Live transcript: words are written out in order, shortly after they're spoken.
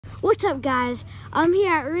What's up, guys? I'm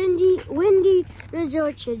here at Windy Ridge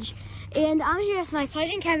Orchard, and I'm here with my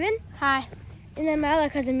cousin Kevin. Hi. And then my other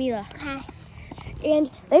cousin Mila. Hi.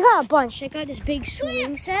 And they got a bunch. They got this big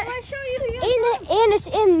swing set. I'll show you. And it's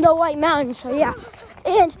in the White Mountains, so yeah.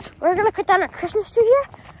 And we're gonna cut down a Christmas tree here.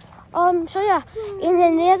 So yeah. And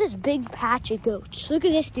then they have this big patch of goats. Look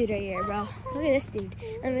at this dude right here, bro. Look at this dude.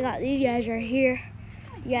 And we got these guys right here.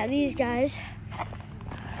 Yeah, these guys.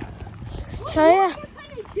 So yeah.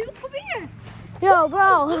 Come here. Yo,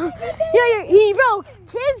 bro. Yo, bro.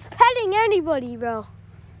 Kids petting anybody, bro.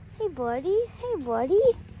 Hey, buddy. Hey, buddy.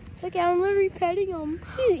 Look at him, literally petting him.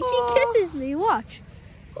 He kisses me. Watch.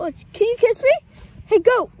 Can you kiss me? Hey,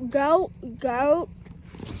 goat. Goat.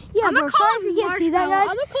 Yeah, bro. Sorry if you can't see that,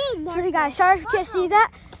 guys. Sorry, guys. Sorry if you can't see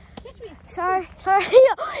that. Kiss me. Sorry.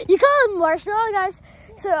 You call him Marshmallow, guys.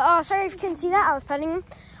 So, sorry if you couldn't see that. I was petting him.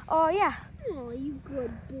 Oh, yeah. Oh, you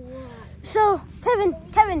good boy. So, Kevin.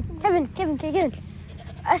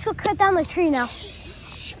 Let's go cut down the tree now.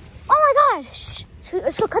 Oh my God. Shh. So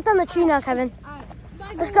let's go cut down the tree now, Kevin.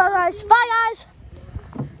 Let's go, guys. Bye, guys.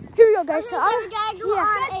 Here we go, guys. So we're gonna go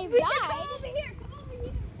on a ride. Come over here.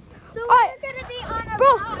 So we're gonna be on a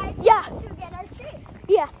ride to get our tree.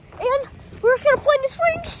 Yeah. And we're just gonna play the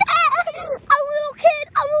swing set. I'm a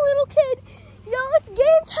little kid. Yo, it's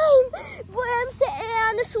game time. Boy, I'm sitting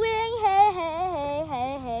on the swing.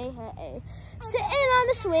 Hey. Sitting on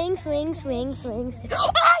the swing.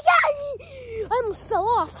 Oh, yeah! I almost fell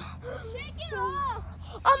off. Shake it off.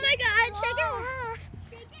 Oh, my God.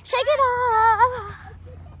 Shake it off.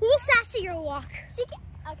 You sassy girl walk. Okay.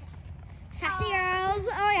 Sassy girls.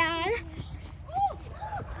 Oh, yeah.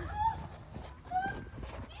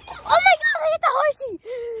 Oh, my God. I get the horsey.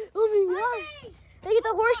 Oh, my God. I get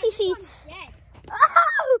the horsey seats.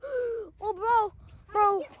 Oh, bro.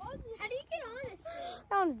 How do you get on this?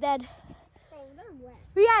 That one's dead. Oh, they're wet.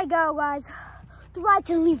 We gotta go, guys. The ride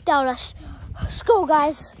didn't leave without us. Let's go,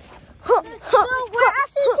 guys. So we're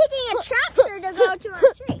actually taking a tractor to go to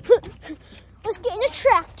our tree. Let's get in the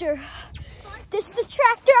tractor. This is the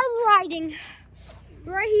tractor I'm riding.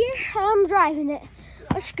 Right here, I'm driving it.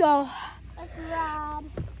 Let's go. Let's ride.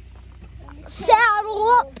 Saddle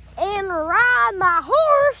up and ride my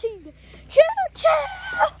horsey.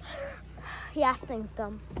 Choo-choo. Yeah, sting's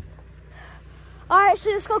dumb. All right, so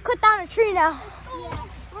let's go cut down a tree now. Yeah.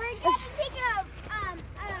 We're gonna take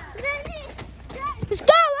Let's go,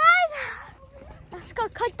 guys. Let's go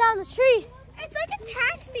cut down the tree. It's like a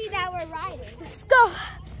taxi that we're riding. Let's go.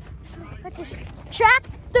 So got this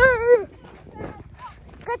tractor.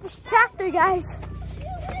 Guys.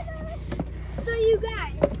 So you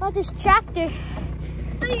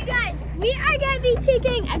guys, we are gonna be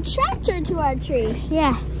taking a tractor to our tree.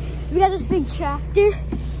 Yeah, we got this big tractor.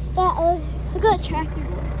 Look at that tractor.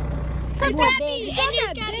 It's gonna be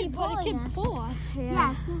big, but it can pull us.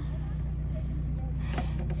 Yeah, it's good.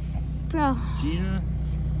 Bro, Gina,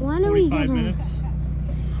 when are we 45 getting? minutes.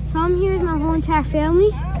 So I'm here with my whole entire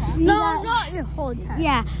family. No, not your whole entire.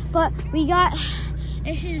 Yeah, but we got,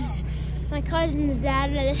 this is my cousin's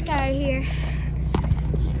dad, this guy right here.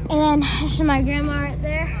 And then this is my grandma right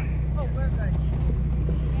there. Oh, we're good.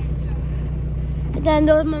 And then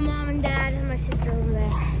those are my mom and dad and my sister over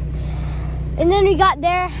there. And then we got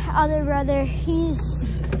their other brother.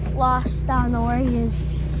 He's lost. I don't know where he is.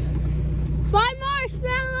 Bye,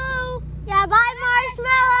 Marshmallow. Yeah, bye,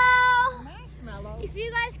 Marshmallow. If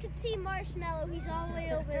you guys could see Marshmallow, he's all the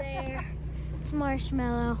way over there. It's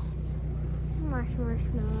Marshmallow.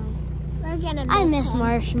 Marshmallow. We're gonna I miss him.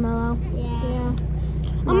 Marshmallow. Yeah.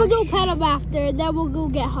 I'm gonna go pet him after. Then we'll go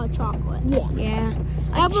get hot chocolate. Yeah.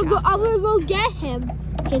 I'm gonna go get him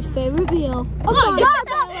his favorite meal. Oh my God!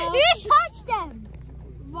 You just touched them.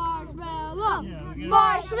 Marshmallow. Yeah, we got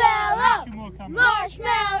Marshmallow. 2 more coming.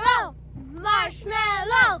 Marshmallow.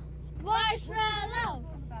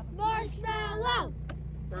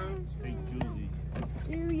 Hey, Julie.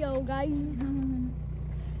 Here we go, guys.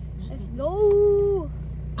 Let's go.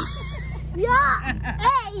 Yeah.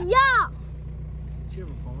 Hey, yeah. Does she have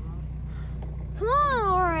a phone on? Come on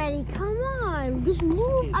already. Come on. Just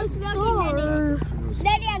move. I'm smoking,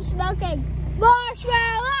 Daddy, I'm smoking.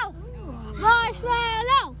 Marshmallow.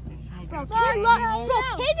 Bro,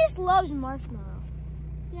 kid just loves marshmallow.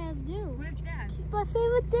 Yes, do. It's my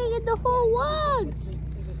favorite thing in the whole world.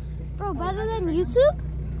 Bro, better than YouTube?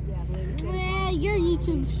 Yeah, your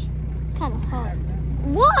YouTube's kind of hard.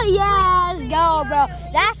 What? Yeah, let's go, bro.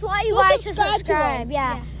 That's why you guys should subscribe to subscribe. him.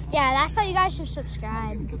 Yeah, that's why you guys should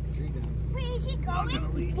subscribe. Wait, is he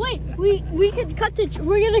going? Wait, we could cut the.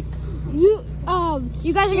 We're gonna you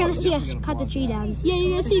guys are gonna see us cut the tree down. Yeah,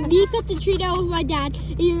 you're gonna see me cut the tree down with my dad,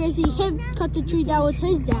 and you're gonna see him cut the tree down with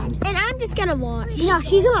his dad. And I'm just gonna watch. No,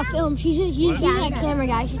 she's gonna film. She's the camera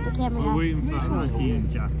guy. She's the camera We're guy. waiting for Auntie and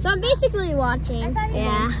Jack. So I'm basically watching.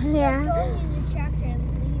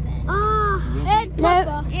 And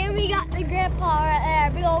Papa. And we got the grandpa right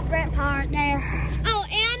there, big old grandpa right there. Oh,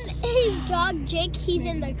 and his dog Jake, he's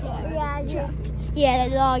in the car. Yeah, Jake. Yeah,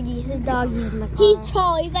 the doggy's in the car. He's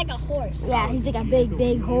tall. He's like a horse. Yeah, he's like a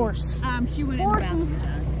big horse. She went in the bathroom.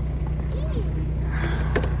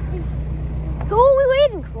 Who are we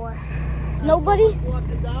waiting for? Nobody?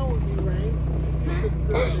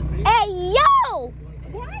 Hey, yo!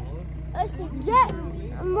 What? Let's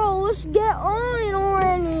get on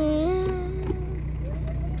already.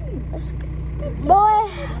 Boy,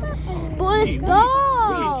 let's go.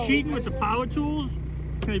 Are you cheating with the power tools?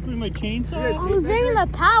 Can I bring my chainsaw? I'm bringing the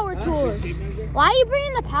power tools. Why are you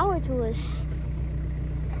bringing the power tools?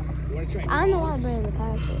 I don't know why I'm bringing the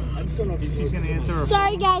power tools. She's gonna answer her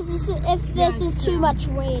Sorry guys, if this is too much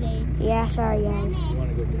waiting. Yeah, sorry guys.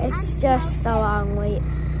 It's just a long wait.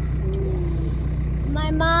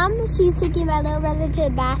 My mom, she's taking my little brother to the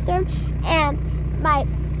bathroom, and my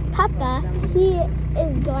papa, he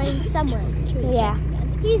is going somewhere. Yeah.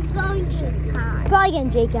 He's going to his car. Probably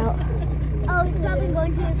getting Jake out. Oh, he's probably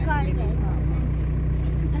going to his car again.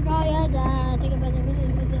 Oh yeah, Dad. Think about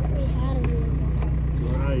everything that we had of you.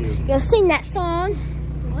 Where are you? Yo, sing that song.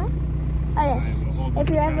 What? Oh yeah. If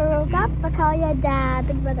you ever woke up, I call your dad.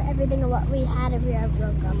 Think about everything of what we had if you ever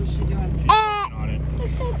woke up. On it.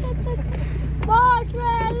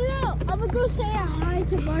 Marshmallow! I'm gonna go say hi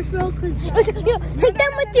to Marshmallow because Yo, take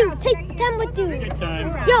them with you. Take them with you. We got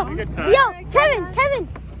time. Yo, We got time. yo, Kevin.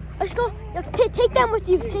 Let's go. Yo, take them with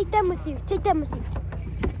you. Take them with you. Take them with you.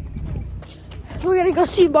 We're gonna go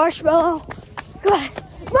see Marshmallow. Go ahead.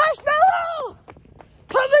 Marshmallow!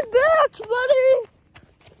 Coming back, buddy!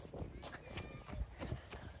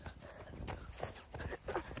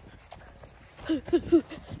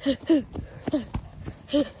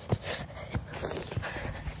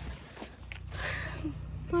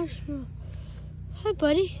 Marshmallow. Hi,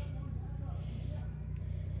 buddy.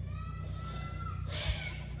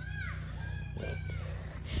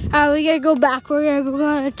 Alright, we gotta go back. We're gonna go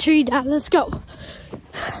on a tree down. Let's go.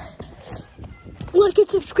 Like and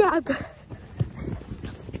subscribe.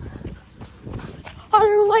 On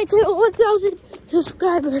our way to 1,000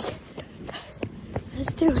 subscribers.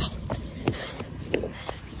 Let's do it.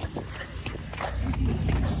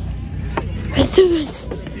 Let's do this.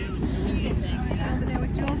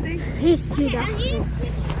 Let's do that.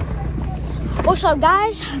 What's up,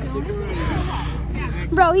 guys?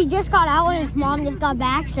 Bro, he just got out and his mom just got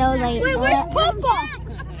back, so I was like, wait, where's Papa?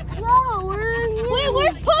 No, Wait,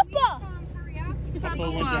 where's Papa?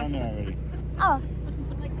 Papa went down there already. Oh,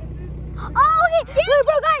 okay. Wait,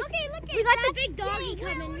 bro, guys. Okay, look at We got the big doggy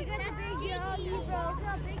coming. We got a big doggy, bro. Look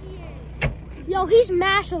how big he is. Yo, he's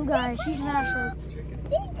massive, guys. He's massive.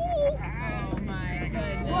 Oh my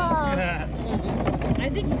goodness. Whoa. I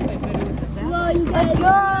think it's quite better with the back. Whoa, you guys are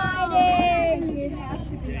riding.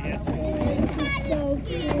 So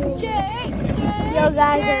cool. Yo,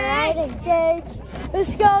 guys, we're riding, Jake.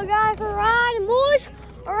 Let's go, guys. We're riding, boys.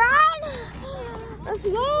 We're riding. Let's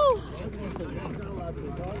go.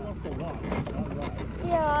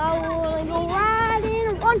 Yeah, I want to go riding a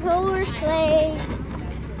one-horse sleigh.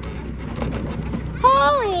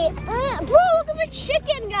 Holy, bro, look at the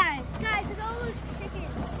chicken, guys. Guys, look at all those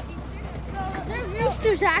chickens. They're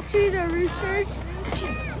roosters, actually. They're roosters.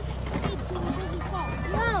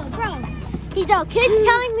 Yo, bro. Kid's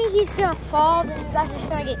telling me he's gonna fall, then you guys are just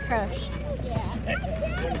gonna get crushed.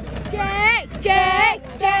 Jake!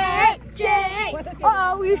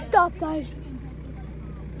 Uh-oh, you stop, guys.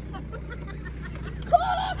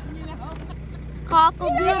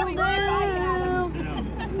 Cockle-doodle-doo.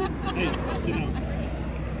 Hey, sit down.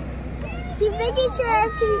 He's making sure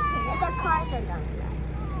if the cars are done.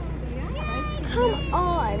 Come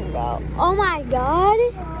on, bro. Oh my god.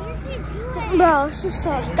 What is he doing? Bro, it's just so...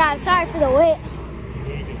 Guys, sorry for the wait.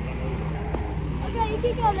 Okay, you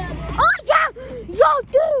can go now. Oh, yeah! Yo,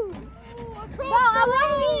 dude! Bro, I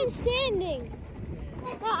wasn't even standing.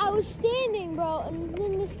 No, I was standing, bro, and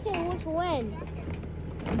then this kid went to win.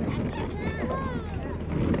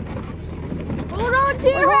 Hold on to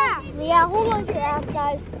your ass. Yeah, hold on to your ass,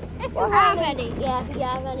 guys. If you have any. Yeah, if you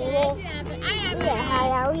have any. Well, I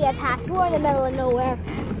have we have hats. We're in the middle of nowhere.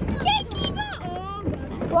 Jakey,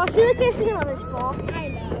 Well, I feel like this is gonna fall. I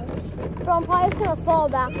know. Bro, I'm probably just gonna fall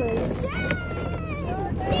backwards.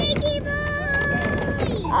 Jakey boy!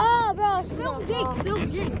 Oh, bro, she's gonna fall.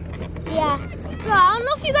 Jake. Yeah. Bro, I don't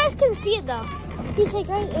know if you guys can see it though. He's like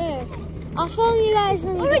right there. I'll film you guys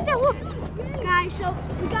when we get there. Look. Guys, so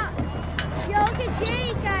we got, yo, look at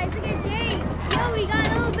Jake, guys. Look at Jake. Yo, we got a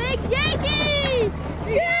little big Jakey.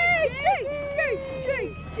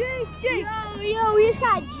 Jake. Yo, we just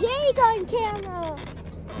got Jake on camera.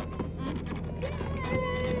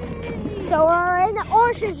 So we're in the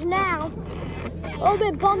orchards now. A little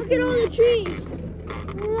bit bumpy. Look at all the trees.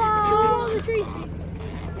 Wow. Show all the trees.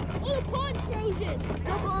 Oh, the pond's frozen.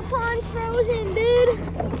 The pond's frozen, dude.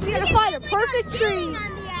 We gotta find a perfect tree. On the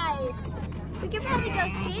ice. We could probably go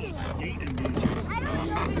skating. I don't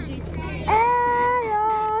know if we skate.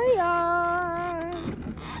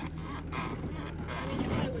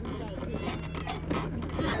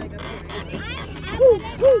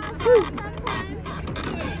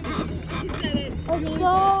 Let's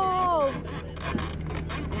go.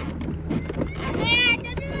 Yeah, it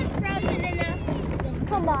doesn't look frozen enough.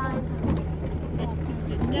 Come on.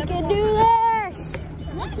 You can do this.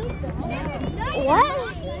 What?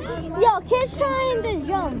 Yo, kids trying to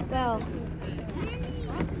jump, bro.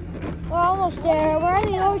 We're almost there. We're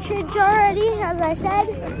in the orchards already, as I said.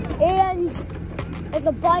 And there's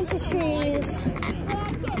a bunch of trees.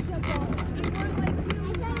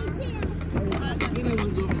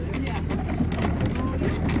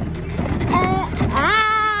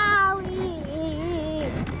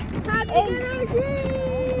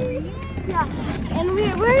 Yeah, and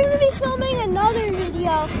we're going to be filming another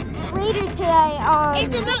video later today.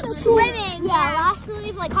 It's about swimming. Yeah, last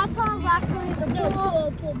leave, like hot tub, last leave, the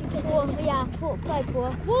pool. Yeah, play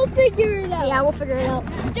pool. We'll figure it out. Yeah, we'll figure it out.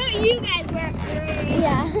 Don't you guys work?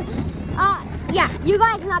 Yeah. Yeah, you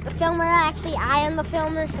guys are not the filmer. Actually, I am the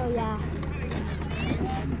filmer, so yeah.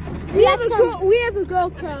 We have a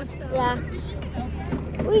GoPro. So. Yeah.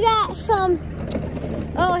 We got some.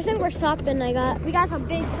 Oh, I think we're stopping. We got some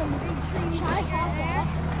big trees.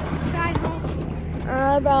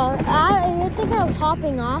 Bro, I think I'm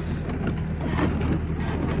hopping off.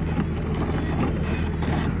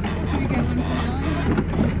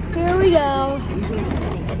 Here we go.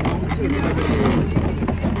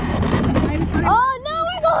 Oh no,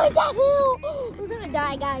 we're going downhill. We're gonna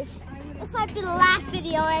die, guys. This might be the last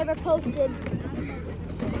video I ever posted.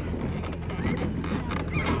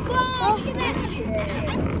 Whoa, look at that tree.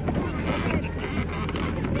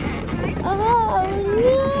 Oh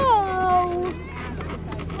no!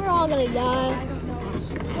 We're all gonna die.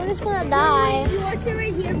 We're just gonna die. You want to sit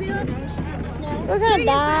right here, Bill? No. We're gonna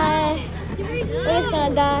die. We're just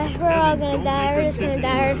gonna die. We're all gonna die. We're just gonna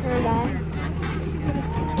die. We're just gonna die.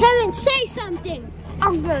 Kevin, say something.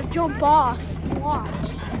 I'm gonna jump off. Watch.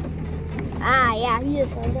 Ah, yeah, he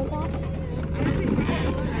is gonna jump off.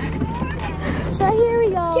 So here we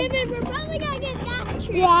go. Kevin, we're probably gonna get that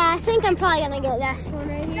tree. Yeah, I think I'm probably gonna get this one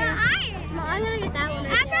right here. No, I'm gonna get that one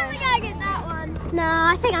right I'm probably gonna get that one. No,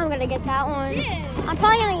 I think I'm gonna get that one. Dude. I'm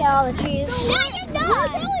probably gonna get all the trees. No, you're not. We're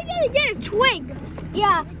probably gonna get a twig.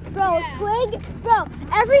 Yeah, bro, twig. Bro,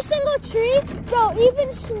 every single tree, bro,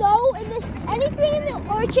 even snow in this, anything in the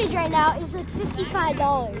orchard right now is like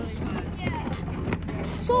 $55.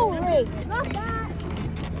 So rigged. Not that.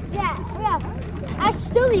 Yeah. That's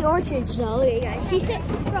still the orchards though. Look at guys. He said,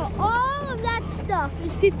 bro, all of that stuff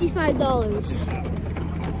is $55.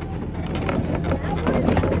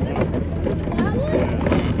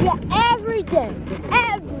 Yeah, everything.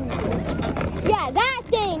 Yeah, that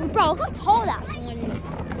thing, bro. How tall that one is?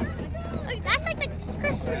 Like, that's like the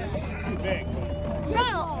Christmas. It's too big.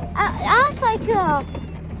 Bro, that's like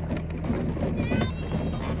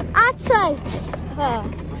that's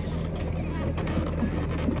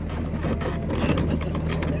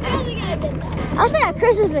like a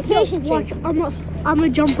Christmas vacation tree. Watch, I'm gonna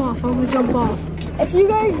jump off. If you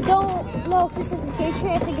guys don't know Christmas Vacation,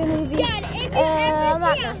 it's a good movie. Dad, if you I'm ever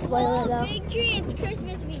not see gonna a spoil it though. big tree, it's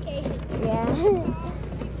Christmas Vacation. Yeah.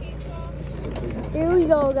 Here we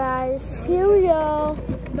go, guys. Here we go.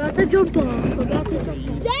 About to jump off.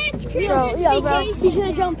 That's Christmas Bro, Vacation. he's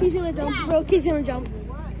gonna jump. He's gonna jump. Yeah. Bro, he's gonna jump.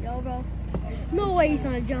 Yo, bro. There's no way he's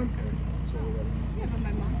gonna jump.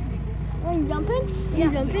 Are you jumping?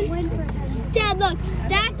 You jumping? Dad, look,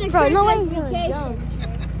 that's a Bro, no way Christmas he's gonna vacation. jump.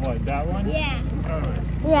 What, that one? Yeah.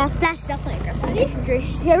 Yeah, that's definitely a Christmas vacation tree.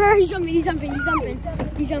 Yeah, bro, he's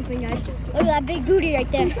jumping, guys. Look at that big booty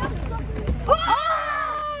right there.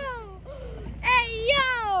 Oh! Hey,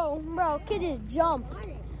 yo! Bro, kid just jumped.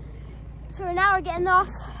 So now we're getting off.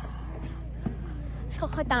 Let's go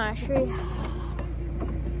cut down our tree.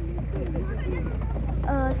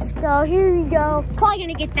 Let's go. Here we go. Probably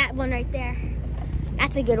gonna get that one right there.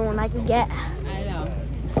 That's a good one I can get. I know.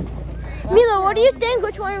 Milo, what do you think?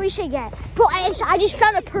 Which one we should get? Bro, I just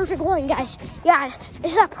found a perfect one, guys. Guys,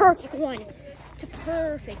 it's a perfect one. It's a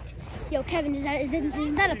perfect. Yo, Kevin,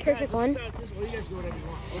 isn't that a perfect one?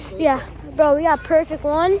 Yeah, bro, we got a perfect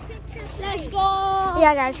one. Let's go.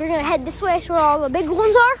 Yeah, guys, we're gonna head this way. That's where all the big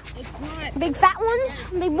ones are. It's not. Big fat ones,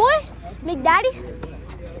 big boy, big daddy.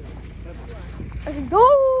 Let's go.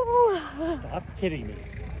 Stop kidding me.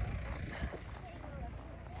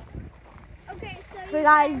 Okay, so We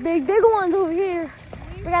got these big ones over here.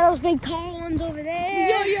 We got those big tall ones over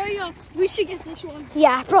there. yo. We should get this one.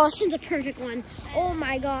 Yeah, bro, this is a perfect one. Oh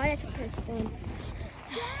my god, that's a perfect one.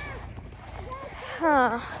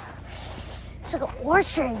 Huh. It's like an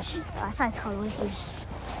orchard. That's not totally his.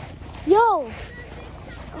 Yo.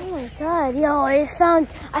 Oh my god, yo, I found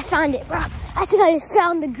it, bro. I think I just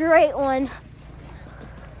found the great one.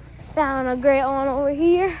 Found a great one over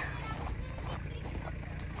here.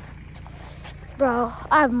 Bro,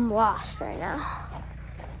 I'm lost right now.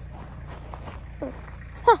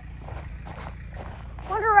 Huh.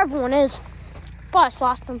 Wonder where everyone is. Oh, I just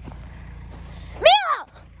lost them. Mila!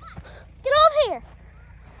 Get over here.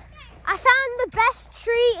 I found the best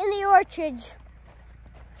tree in the orchard.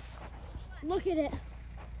 Look at it.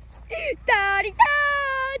 Da-dee-da,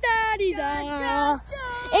 da-dee-da.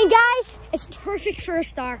 And guys, it's perfect for a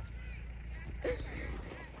star.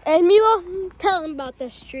 And Mila, tell them about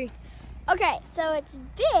this tree. Okay, so it's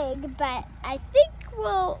big, but I think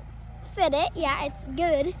we'll fit it. Yeah, it's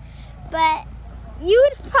good, but you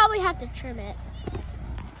would probably have to trim it.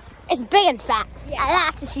 It's big and fat. Yeah,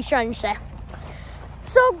 that's what she's trying to say.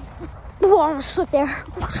 So, I almost slipped there.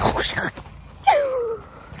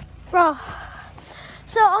 Bro.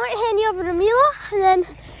 So, I'm going to hand you over to Mila, and then,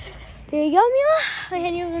 here you go, Mila. I'm going to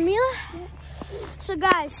hand you over to Mila. So,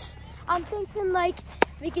 guys, I'm thinking, like,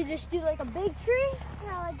 we could just do, like, a big tree. You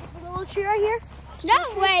know, like a little tree right here. No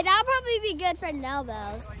way, that'll probably be good for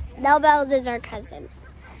Nellbells. Nellbells is our cousin.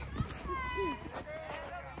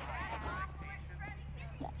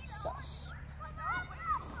 That's sus.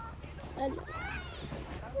 But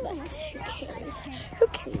who cares? Who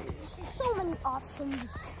cares? So many options.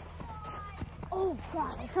 Oh,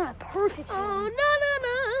 God, I found a perfect one. Oh,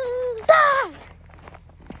 no. Ah!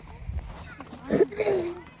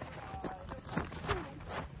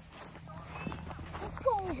 Let's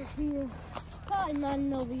go over here. Probably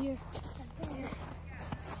nothing over here.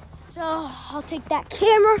 So I'll take that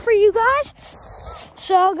camera for you guys.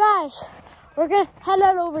 So guys, we're gonna head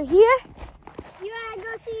on over here. You wanna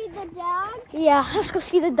go see the dog? Yeah, let's go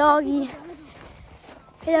see the doggy.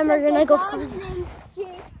 And then we're gonna go find.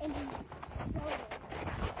 Hey,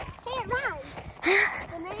 it rhymes.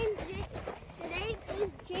 The name is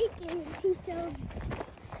Jake and he's so.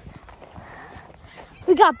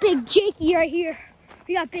 We got Big Jakey right here.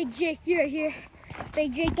 We got Big Jakey right here.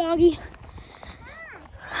 Big Jake doggy.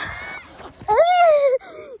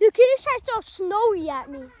 You can't try so snowy at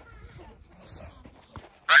me.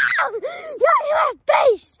 Ow! Yeah, in my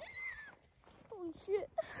face! Holy shit.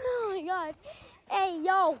 Oh my god. Hey,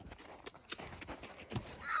 yo.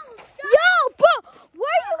 Yo, bro!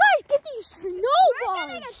 Where do you guys get these snowballs? We're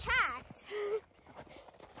getting attacked.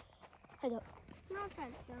 I don't. No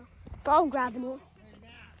offense, though. Bro, I'm grabbing it.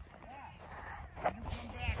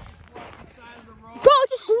 Bro,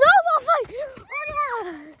 just snowball fight! Oh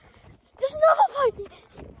yeah! Just snowball fight!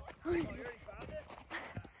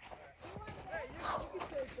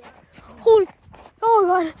 Holy, oh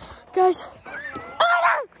my god, guys! Oh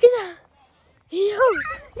no! Get down! Yo!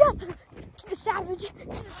 Yeah! Get the savage! Get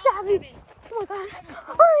the savage! Oh my god!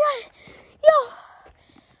 Oh my god! Yo!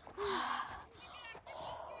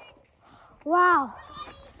 Wow!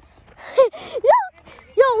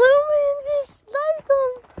 Yo, little man just sniped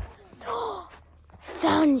him!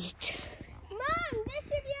 Found it. Mom, this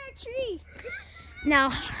should be our tree. Now,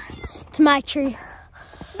 it's my tree.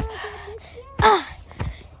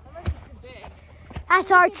 That's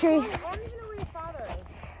our tree.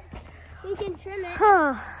 We can trim it.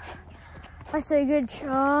 Huh. That's a good tree.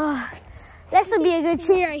 This would be a good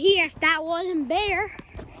tree right here if that wasn't bare.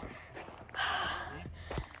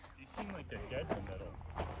 You seem like they're dead in the middle.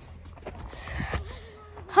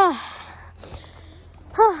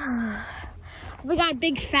 We got a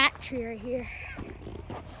big fat tree right here.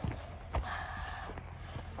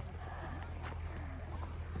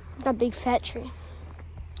 Got a big fat tree.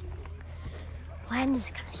 When is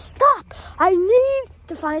it gonna stop? I need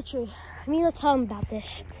to find a tree. I need to tell them about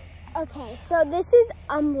this. Okay, so this is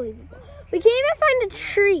unbelievable. We can't even find a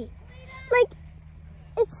tree. Like,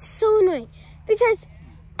 it's so annoying. Because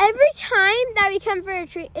every time that we come for a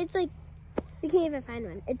tree, it's like, we can't even find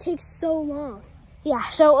one. It takes so long. Yeah,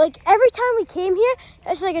 so like every time we came here,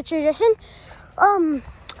 it's like a tradition.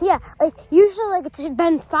 Yeah, like usually like it's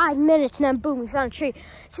been 5 minutes and then boom, we found a tree.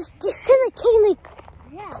 Just like taking like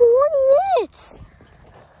 20 minutes.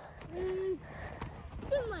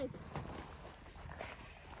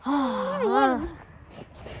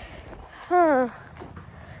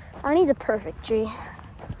 I need the perfect tree.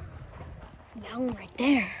 That one right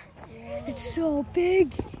there. It's so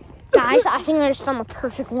big. Guys, I think I just found the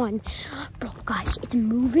perfect one. Bro, guys, it's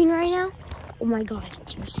moving right now. Oh my God,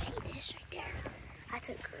 do you see this right there? That's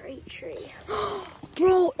a great tree.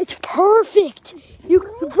 Bro, it's perfect.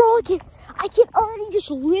 Bro, I can already just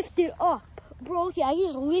lift it up. Bro, okay, I can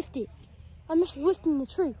just lift it. I'm just lifting the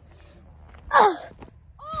tree.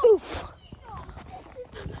 Oof.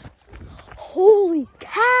 Holy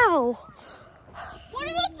cow. What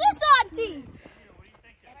about this, Auntie?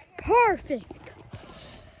 Perfect.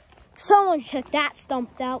 Someone took that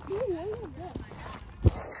stumped out.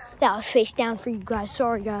 That was face down for you guys.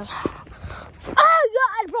 Sorry, guys. Oh,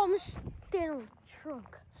 God, bro, I'm standing on the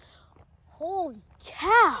trunk. Holy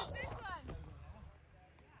cow.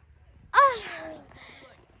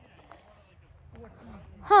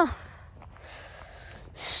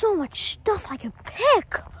 So much stuff I can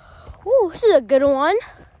pick. Ooh, this is a good one.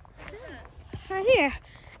 Right here.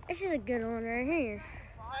 This is a good one right here.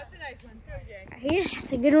 Oh, that's a nice one too, Jay. Right here.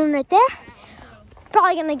 That's a good one right there.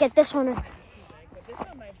 Probably gonna get this one. But this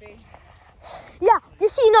one might be. Yeah,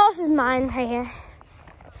 this is mine right here.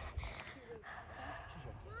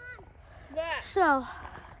 What? So.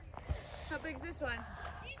 How big's this one?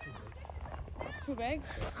 Too big?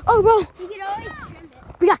 Oh, bro. You can always trim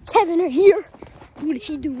it. We got Kevin right here. What is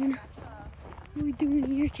he doing? What are we doing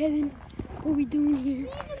here, Kevin? What are we doing here?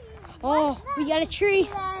 Oh, we got a tree.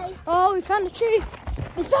 Oh, we found a tree.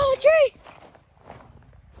 We found a tree.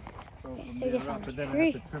 So They found but a then I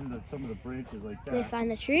tree. have to trim some of the branches like They that.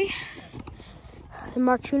 found the tree. The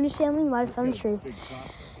Marcunas family might have found the tree. Big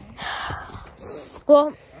process.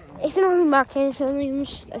 Well, if you know who Marcunas family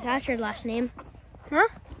is, that's her last name. Huh?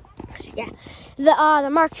 Yeah. The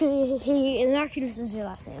Marcunas is her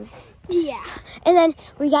last name. Yeah. And then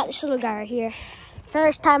we got this little guy right here.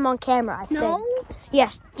 First time on camera, I think. No?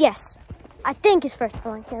 Yes. I think it's first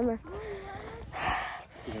time on camera.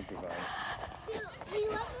 You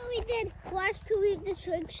love what we did last 2 weeks, the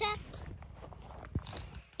swing set?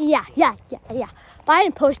 Yeah. But I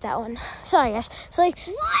didn't post that one. Sorry, guys. So like,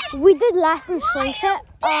 we did last time swing set.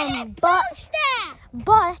 But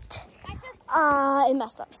it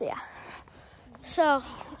messed up. So yeah. So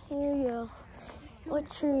here you go. What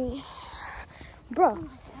tree? Bro,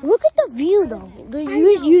 look at the view though.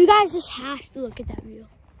 You guys just have to look at that view.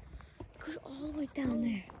 It goes all the way down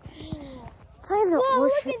there. It's not even an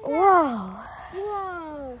orchard.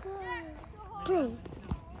 Whoa.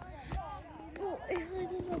 Bro, it's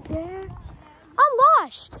like up there. I'm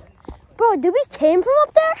lost. Bro, did we came from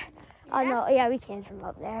up there? Oh no, yeah, we came from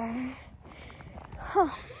up there. Huh.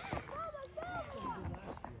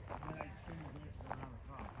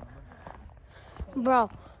 Bro,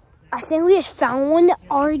 I think we just found one that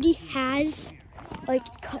already has, like,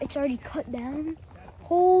 it's already cut down.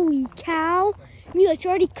 Holy cow. Mila, it's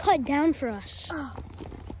already cut down for us. Oh,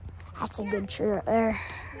 that's a good tree right there.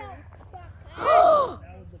 Yeah,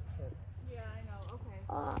 I know.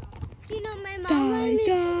 Okay. You know, my mom wanted me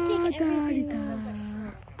to take everything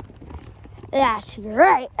over. That's great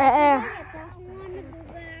right there.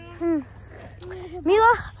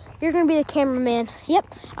 Mila, you're going to be the cameraman. Yep,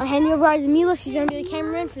 I'll hand you over to Mila. She's going to be the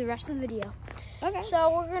cameraman for the rest of the video. Okay.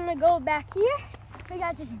 So we're going to go back here. We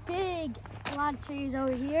got this a lot of trees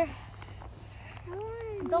over here.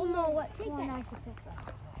 Don't know what one I should pick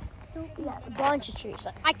up. We got a bunch of trees.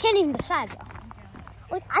 I can't even decide though.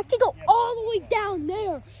 Like, I could go all the way down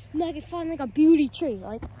there and I could find like a beauty tree.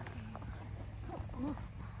 Like,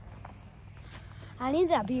 I need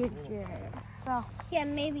that beauty tree right here. So, Yeah,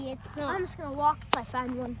 maybe it's not. I'm just gonna walk if I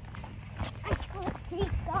find one. I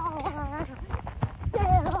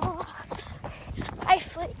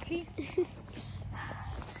foot creep.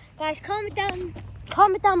 Guys, comment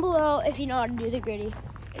down below if you know how to do the gritty.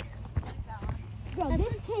 Bro,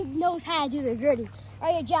 this kid knows how to do the gritty.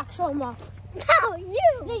 All right, Jack, show him off. No, you.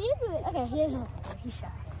 Yeah, you do it. Okay, here's one. He's shy.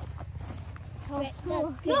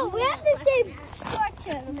 No, we have to say short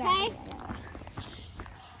term, okay?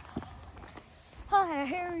 Okay,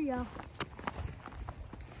 here we go.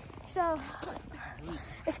 So,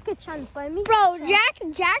 this kid's trying to find me. Bro,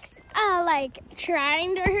 Jack's like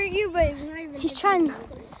trying to hurt you, but he's not even. He's trying.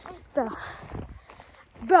 Bro,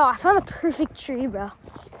 I found a perfect tree, bro.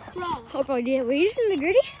 Hope I did. Were you using the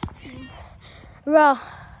gritty? Bro,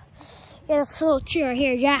 yeah, this little tree right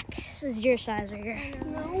here, Jack. This is your size right here.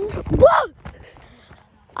 No. Whoa!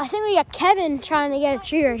 I think we got Kevin trying to get a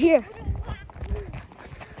tree right here.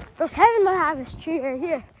 Bro, Kevin might have his tree right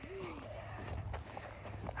here.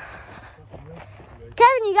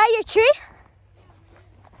 Kevin, you got your tree?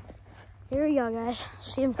 Here we go, guys.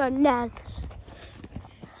 See him cutting down.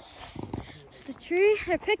 It's the tree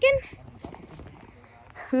they're picking.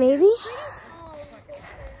 Maybe.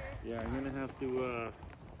 Yeah, I'm gonna have to. Leave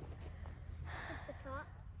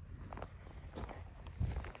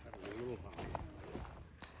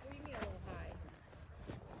me a little high.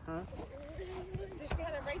 Huh? Just get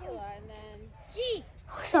a regular and then. Gee.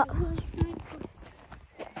 What's up?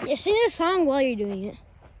 Yeah, sing the song while you're doing it.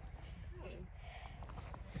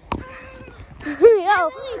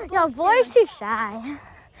 Yo, boy's too shy.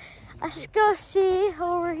 Let's go see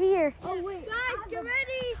over here. Oh wait, guys, get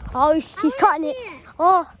ready. Oh, he's cutting it.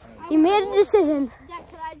 Oh, he made a decision. Dad,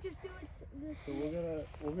 can I just do it? So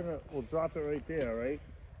we'll drop it right there, right?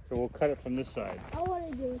 So we'll cut it from this side. I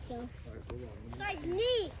want to do it though. Guys,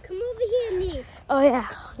 Nee, come over here, Nee. Oh yeah,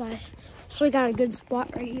 guys. So we got a good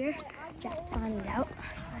spot right here. Jack found it out.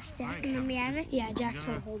 Slash Jack. Let me have it. Yeah, Jack's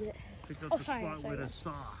gonna hold it. Pick up Oh, the sorry, spot sorry, with a guys.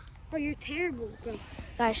 saw. Bro, you're terrible, bro.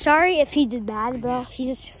 Guys, sorry if he did bad, bro. He's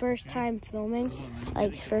his first time filming.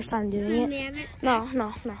 Like, first time doing Let me it. have it. No.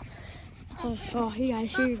 Oh, here,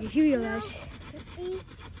 guys. Here we go, guys.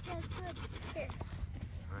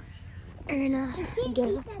 We're gonna get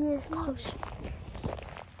up here close.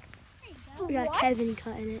 We got Kevin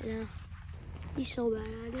cutting it now. He's so bad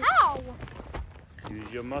at it. Ow! Use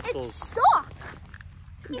your muscles. Stuck.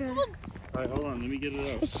 Okay. All right, hold on. Let me get it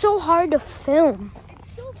out. It's so hard to film.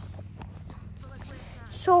 It's so.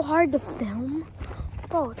 So hard to film.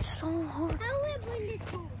 Bro, it's so hard. How will I bring this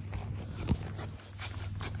home?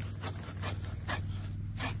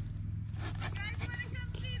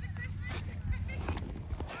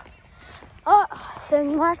 Oh,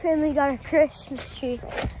 then my family got a Christmas tree.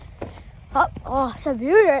 Oh, it's a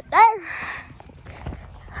beauty right there.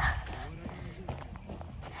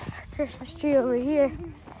 Christmas tree over here.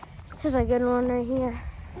 There's a good one right here.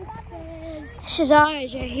 This is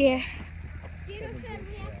ours right here.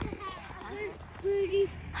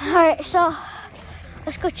 Alright, so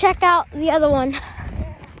let's go check out the other one.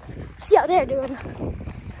 See how they're doing.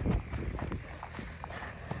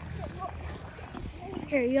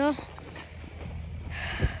 Here you go.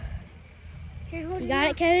 You got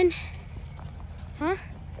it, Kevin? Huh?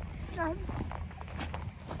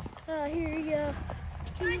 Oh, here we go.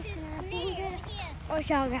 Watch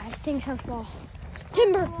out, guys. Things can fall.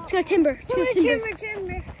 Timber. Let's go timber. Let's go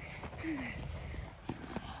timber.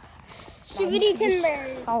 Shibbity timber.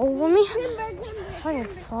 Fall over me. Timber. I can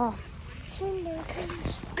fall.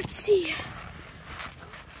 Let's see.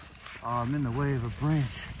 Oh, I'm in the way of a branch.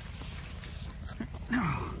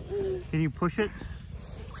 Can you push it?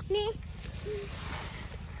 Me.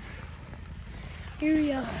 Here we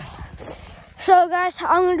go. So, guys,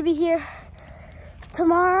 I'm going to be here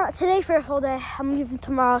today for a whole day. I'm leaving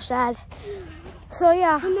tomorrow, sad. So,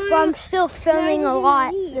 yeah, but I'm still filming a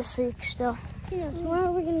lot this week still.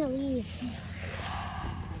 Tomorrow we're gonna leave.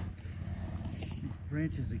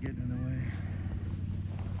 Branches are getting in the way.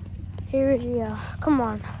 Here we go. Come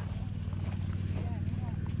on.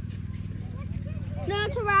 No,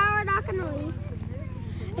 tomorrow we're not gonna leave.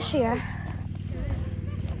 It's here.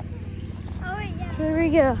 Oh wait, yeah. Here we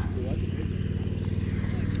go.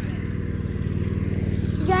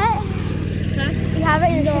 You got it? Huh? You have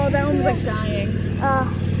it? No, that one's like dying.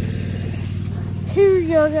 Here we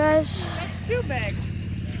go, guys. That's too big.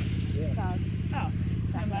 Oh,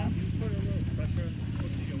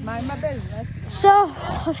 mind my business. So,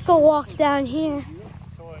 let's go walk down here.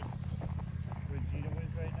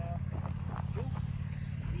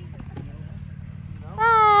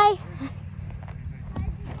 Bye.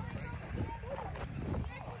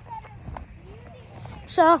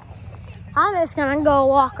 So, I'm just gonna go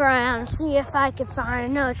walk around and see if I can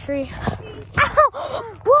find another tree.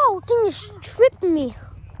 Ow! Bro, thing is tripping me.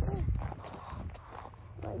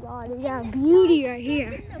 Oh my god, we got a beauty right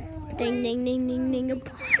here. Ding, ding, ding, ding, ding.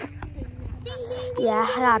 Yeah,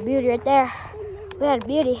 I got a beauty right there. We got a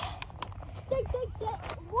beauty.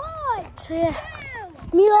 What? So yeah,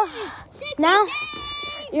 Mila, now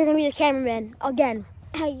you're gonna be the cameraman again.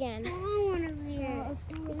 Again. I want to be here.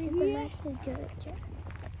 I'm actually good at it.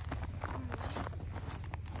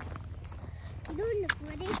 You doing this,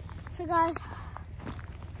 ready? So guys,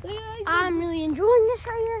 I'm really enjoying this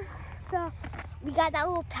right here. So we got that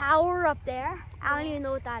little tower up there. I don't even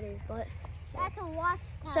know what that is, but That's a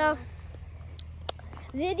watchtower. so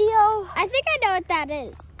video. I think I know what that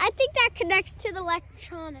is. I think that connects to the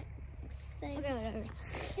electronics thing. Okay, whatever.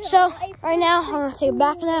 So right now I'm gonna take it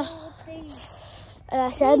back now. And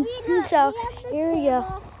I said, so here we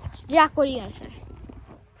go. Jack, what are you going to say?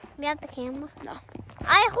 We have the camera. No.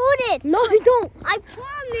 I hold it. No, you don't. I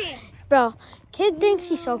promise. Bro, kid thinks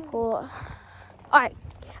he's so cool. All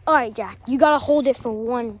right, Jack, you got to hold it for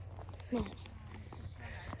 1 minute.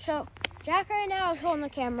 So, Jack right now is holding the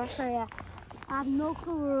camera, so yeah. I have no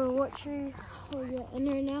clue what tree we're in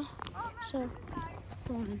right now. So,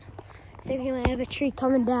 hold on. I think we might have a tree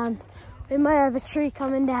coming down. We might have a tree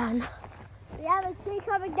coming down. We have a tree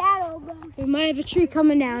coming down over. We might have a tree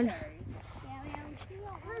coming down.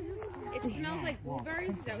 It smells like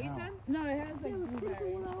blueberries. Is that what you said? No, it has like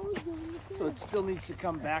blueberries. So it still needs to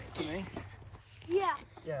come back to me? Yeah.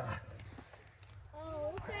 Yeah.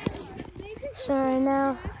 Oh, okay. So right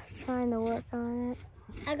now, trying to work on it.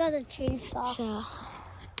 I got a chainsaw. So,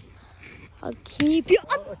 I'll keep you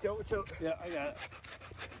up. Watch out, watch out. Yeah, I got it.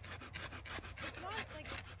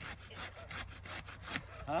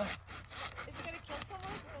 Huh? Is it gonna kill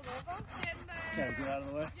someone? Pull over? Okay, get out of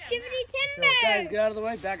the way. Shivity So, timber. guys, get out of the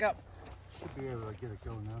way. Back up. Should be able to get it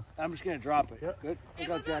going now. I'm just going to drop it. Yep. Good. Look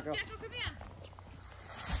out, Jacko. Jacko, come here.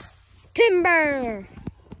 Timber.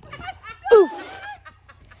 Oof.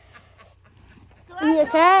 You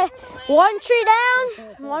okay? 1 tree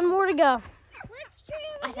down, 1 more to go. Which tree?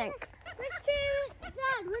 I think. Which tree?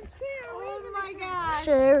 Dad, which tree? Oh my God.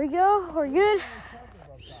 So there we go. We're good.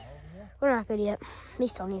 We're not good yet. We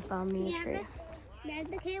still need to find me a tree. There's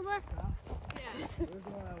the camera.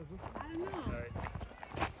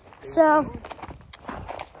 So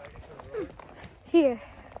here.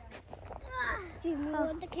 Do you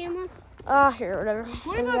want the camera? Sure, whatever.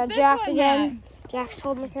 So we about got this Jack one, again. Jack's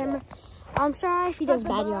holding the camera. I'm sorry if he does a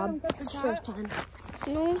bad job. It's his first time.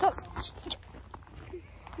 You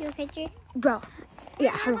okay, G? Bro.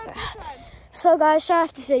 Yeah, I'm okay. So guys, sorry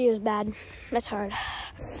if this video is bad. That's hard.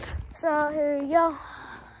 So here we go.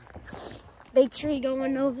 Big tree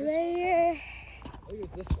going over there. Look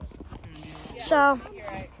at this one. So, You're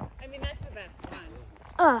right. I mean, that's the best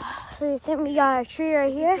one. so you think we got a tree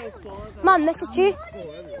right here? Mom, this is tree.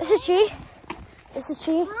 This is tree. This is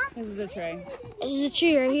tree. This is a tray. This is a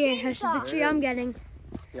tree right here. This is the tree I'm getting.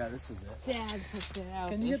 Yeah, this is it. Dad took it out.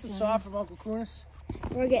 Can you get the saw from Uncle Kunis?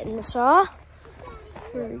 We're getting the saw.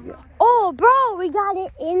 Here we go. Oh, bro, we got an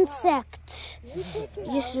insect.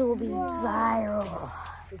 This will be viral.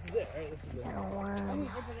 This is it, right? This is it. And a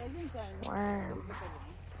worm.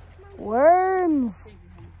 Worms.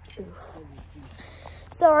 Oof.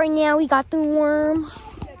 So right now we got the worm.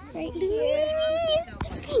 Right here.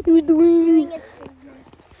 Who's doing it?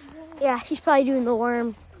 Yeah, she's probably doing the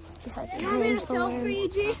worm. Just like the name's the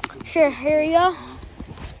worm. Sure, here we go.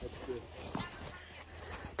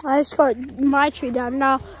 I just got my tree down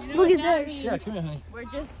now. Look at this. Yeah, come here, honey. We're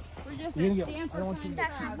just You're gonna a get, damper I don't want you to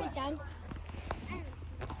get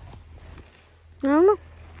I don't know.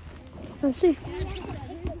 Let's see.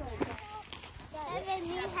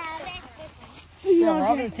 Yeah, we're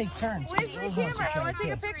all gonna take turns. Where's my camera? I want to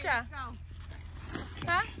take a picture.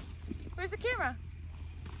 Huh? Where's the camera?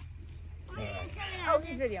 Oh,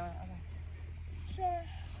 he's videoing. Okay.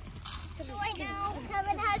 So right now,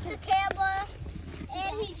 Kevin has the camera,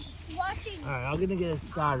 and he's watching. All right, I'm gonna get it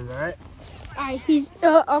started. All right. All right, he's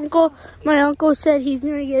my uncle said he's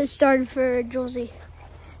gonna get it started for Josie.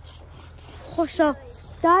 So,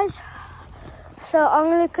 guys, so I'm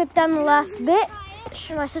gonna cut down the last bit.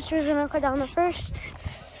 So my sister's gonna cut down the first.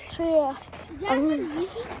 So yeah,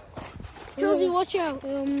 Josie, watch out.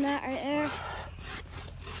 That right there.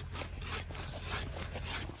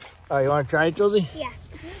 All right, you want to try it, Josie? Yeah.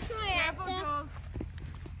 Careful, Jules. All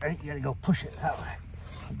right, you gotta go push it that way.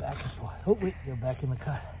 Go back and forth. Oh wait, go back in the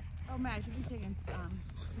cut. Oh, Matt, you should be taking pictures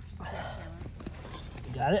with your camera.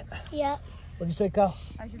 You got it? Yeah. What'd you say, Kyle?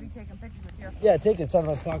 I should be taking pictures with your Yeah, take it. It's on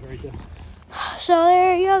my pocket right there. So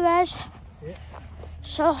there you go, guys. Yeah.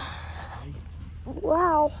 So,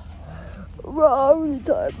 wow. Bro, really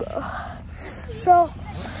tired, bro. So,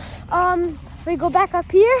 if we go back up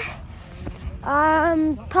here,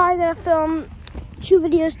 I'm probably gonna film 2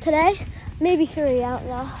 videos today, maybe 3. I don't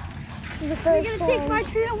know. The first You're gonna take my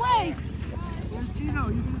tree away. Where's Gino?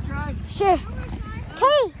 You gonna try? Sure.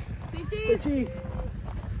 Hey, Say cheese. Cheese.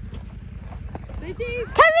 Say cheese.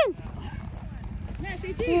 Kevin. Matt,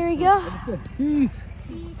 say So cheese. here we go. Cheese.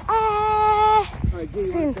 Uh, All right,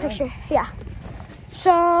 screen picture. Yeah.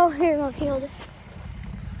 So here, look, he hold it.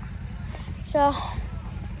 So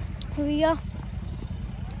here we go.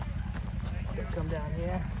 Come down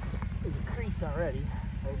here. There's a crease already.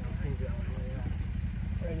 Right,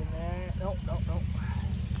 right in there. Nope, nope, nope.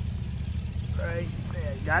 Right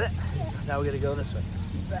there. You got it? Now we're gonna go this way.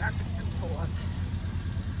 Back and forth.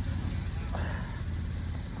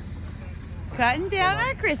 Cutting down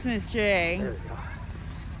our Christmas tree. There we go.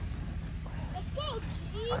 Let's go.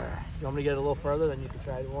 You want me to get it a little further, then you can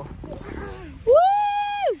try it more.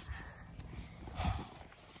 Woo!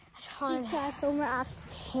 It's hard. Try to film it after.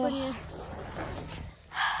 Yeah.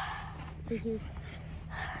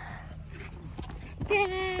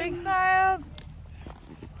 Big smiles.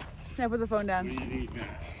 Now put the phone down. What do you need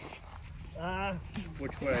now?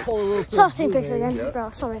 Which way? Pull a little So I'll towards take you, pictures maybe. again. Bro,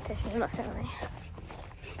 so many pictures. I'm not gonna lie.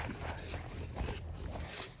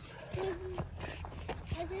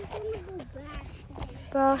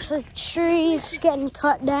 Bro, so the trees getting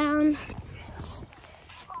cut down.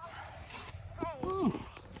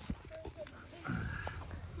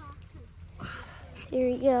 Here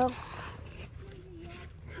we go.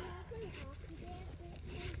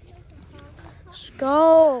 Let's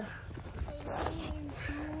go.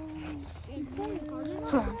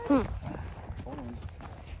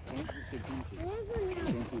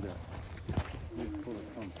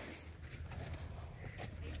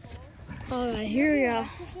 All right, here we go.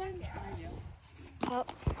 I'll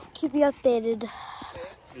keep you updated.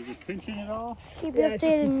 Is it pinching at all? Keep you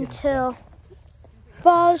updated until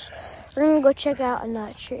falls. We're gonna go check out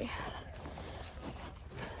another tree.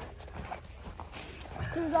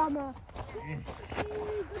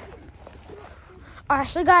 Alright,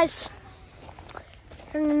 so guys,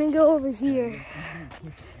 I'm gonna go over here.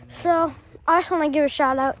 So I just want to give a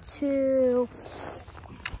shout out to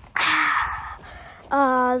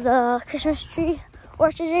the Christmas tree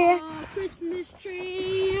orchard here. Christmas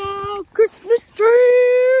tree. Oh, Christmas tree.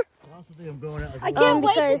 I also think I'm going out. I can't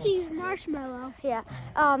wait to because- see Marshmallow. Yeah,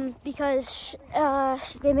 because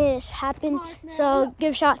they made this happen. So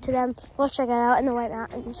give a shout out to them. Go check it out in the White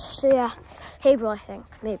Mountains. So yeah, Haverhill, I think,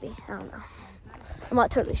 maybe. I don't know. I'm not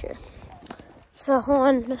totally sure. So hold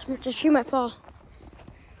on, this tree might fall.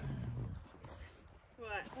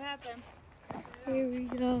 What happened? Here we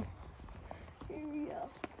go. Here we go.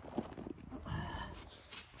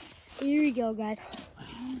 Here we go, guys.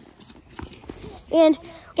 And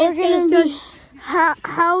we're gonna be.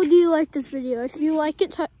 How do you like this video? If you like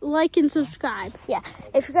it, like and subscribe. Yeah,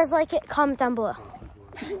 if you guys like it, comment down below.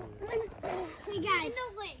 Hey guys.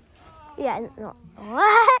 Yeah, no.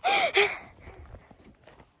 What?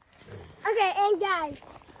 Okay, and guys,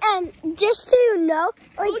 just so you know,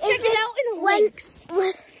 like Go check it out in the when, links.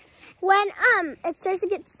 when it starts to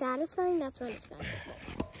get satisfying, that's when it's gonna.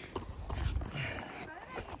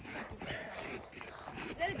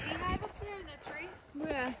 Is that a beehive up there in that tree?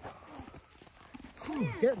 Yeah.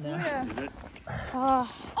 Getting there. Yeah. Oh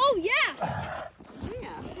yeah,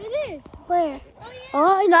 Yeah. it is. Where?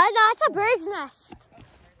 Oh, no, it's a bird's nest.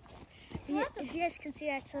 Yeah, if you guys can see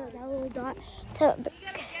that, so that little dot. What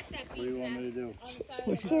do you want me to do?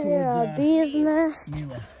 It's either a bee's nest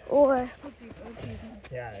or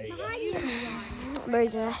Yeah, there you go. a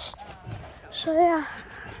bird's nest. So yeah.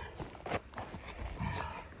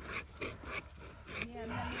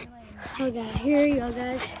 Okay, here we go,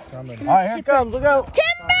 guys. All right, here it comes. Look out.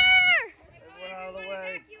 Timber! Get out of the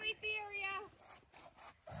way. Evacuate the area.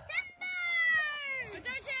 Timber!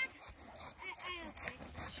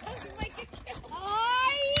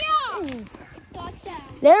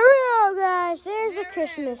 There we go, guys. There's the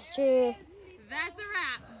Christmas tree. That's a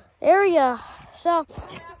wrap. There we go. So,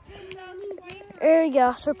 there we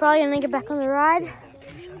go. So we're probably gonna get back on the ride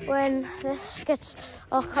when this gets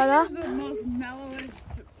all cut off. The most mellowest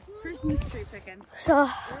Christmas tree picking. So,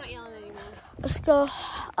 let's go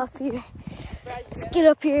up here. Let's get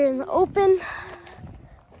up here in the open.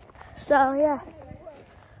 So, yeah.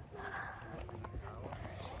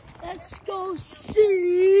 Let's go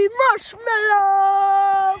see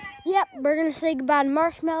Marshmallow. Yep, we're gonna say goodbye to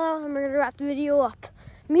Marshmallow and we're gonna wrap the video up.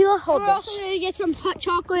 Mila, hold We're this. also gonna get some hot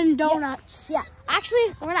chocolate and donuts. Yeah,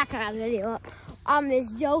 actually, we're not gonna have the video up. I'm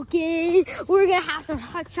just joking. We're gonna have some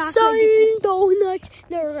hot chocolate, get the donuts.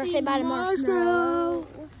 Then we're gonna say bye to Marshmallow.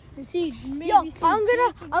 And see, maybe Yo, some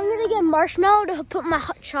I'm gonna get Marshmallow to put my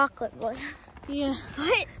hot chocolate. Boy. Yeah.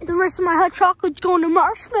 What? The rest of my hot chocolate's going to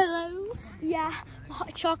Marshmallow. Yeah,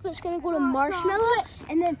 hot chocolate's gonna go to Marshmallow,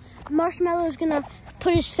 and then Marshmallow's gonna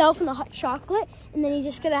put himself in the hot chocolate, and then he's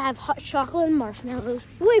just gonna have hot chocolate and marshmallows.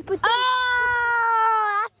 Wait, but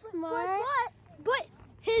Oh, that's smart. but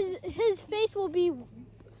his face will be,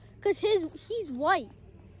 cause he's white,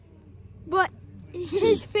 but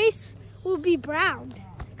his face will be brown,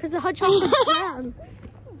 cause the hot chocolate's brown.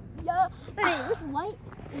 Yeah. Wait, what's white?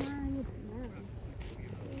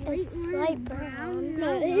 It's light brown.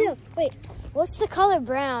 No, ew, wait. What's the color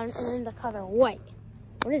brown and then the color white?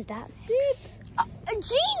 What is that?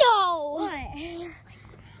 Gino. What?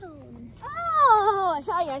 Oh,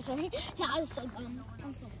 sorry guys. Sorry. Yeah, I was so dumb.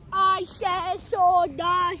 I said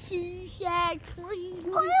soda, she said clean.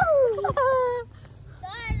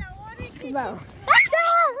 Bro.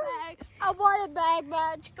 I want a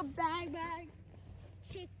bag, chicken bag.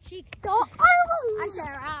 Chick, dog. I said,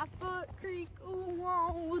 I foot creek,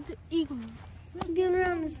 ooh, with the eagle. Looking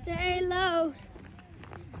around to stay low.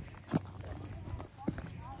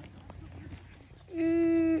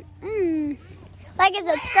 Like and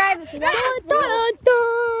subscribe if you like this video.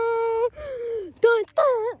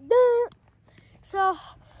 So,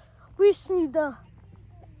 we just need the...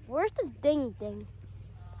 Where's this dingy thing?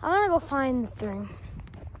 I want to go find the thing.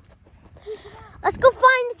 Let's go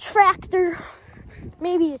find the tractor.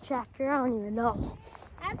 Maybe the tractor, I don't even know.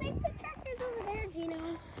 I think the tractor's over there, Gino.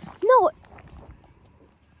 No.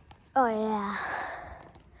 Oh, yeah.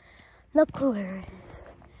 No clue where it is.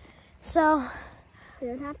 So... We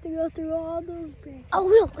don't have to go through all those big. Oh,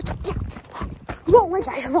 no. Wrong way,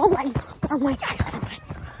 guys. Wrong way. Wrong way, guys.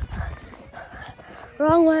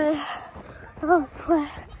 Wrong way. Wrong way.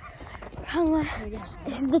 Wrong way.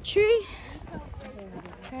 This is the tree.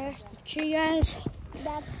 There's the tree, guys.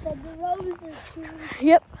 That's the roses tree.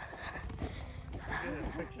 Yep.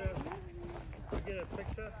 Get a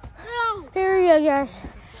picture? No. Here we go, guys.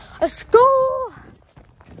 Let's go.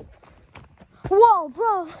 Whoa,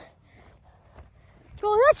 bro.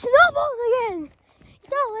 Bro, that's snowballs again.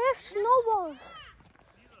 Yo, that's snowballs.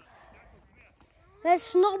 That's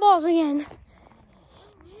snowballs again.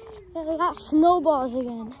 Yeah, they got snowballs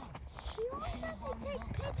again. She wants us to take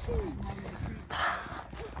pictures.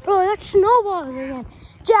 Bro, that's snowballs again.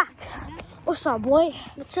 Jack, what's up, boy?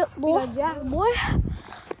 What's up, boy? Jack, boy.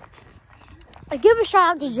 Give a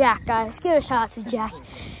shout out to Jack, guys. Give a shout out to Jack.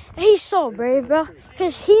 He's so brave, bro.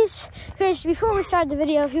 Because before we started the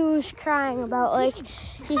video, he was crying about, like,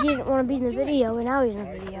 he didn't want to be in the video, and now he's in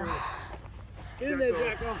the video. Get in there,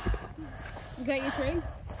 Jacko. Is that your tree?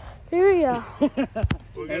 Here we go.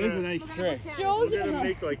 That is a nice tree. We're gonna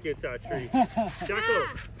make like it's our tree. Jacko,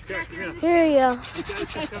 Jack, come here. Here we go. You guys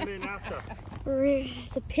can come in after.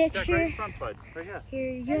 It's a Jack, picture. right in front, bud. Right here. Here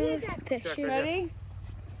you go. It's a picture. Ready?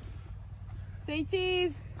 Say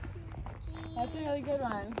cheese. That's a really good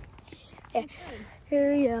one. Here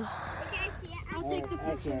we go. I'll take the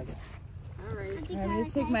picture. All right. Let me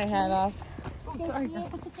just take my hat off.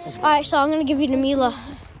 All right, so I'm going to give you to Mila.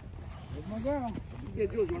 My girl. Yeah,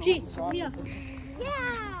 Jules, you want Gee, to hold Mila.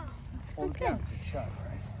 Yeah. Okay. Shot,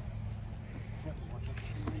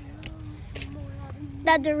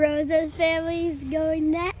 That the Roses family is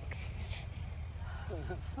going next.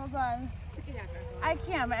 Hold on. I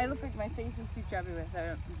can't, but I look like my face is too chubby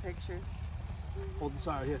without pictures. Hold the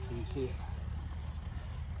side here so you see it.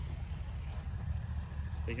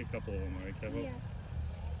 Take a couple of them, all right, Kevin? Yeah.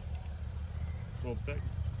 Well, back,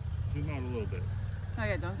 zoom out a little bit. Oh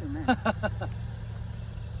yeah, don't zoom in.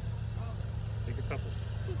 Take a couple.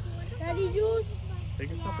 Ready, Jules?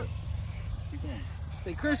 Take a couple. Keep going.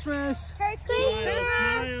 Say Christmas. Turkey.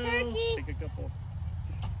 Smile. Turkey. Take a couple.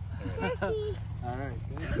 Turkey. All right.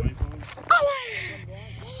 My phone.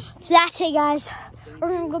 So that's it, guys. We're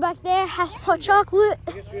going to go back there, have some hot chocolate,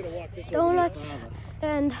 I guess we're gonna walk this donuts,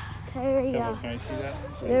 and there we go. Can I see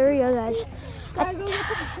that? There we go, guys.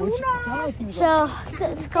 So,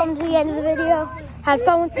 it's come to the end of the video. Had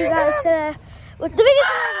fun with you guys today. With the video's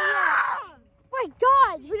not over yet. My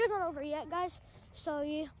God, the video's not over yet, guys. So,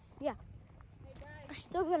 yeah. We're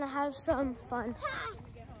still going to have some fun.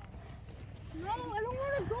 No, I don't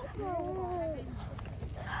want to go.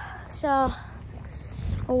 So,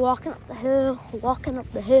 we're walking up the hill, walking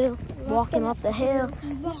up the hill, walking up the hill.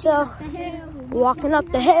 So, walking up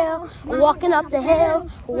the hill, walking up the hill,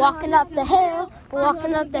 walking up the hill,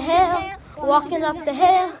 walking up the hill, walking up the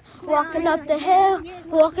hill, walking up the hill,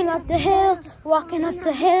 walking up the hill, walking up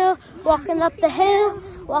the hill, walking up the hill,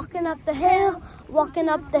 walking up the hill, walking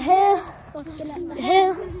up the hill, the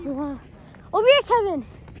hill. Over here, Kevin.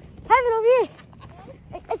 Kevin, over here.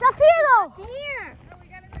 It's up here, though. Here.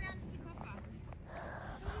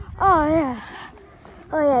 Oh, yeah.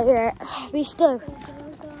 Oh, yeah, you're right. We still.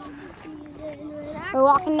 We're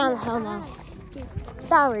walking down the hill now.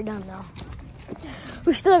 Thought we were done, though.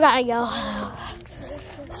 We still gotta go.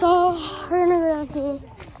 So, we're gonna go down here.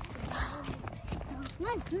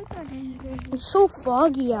 It's so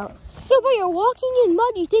foggy out. Yeah, but you're walking in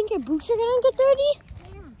mud. You think your boots are gonna get dirty?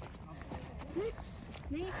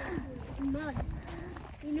 Mud.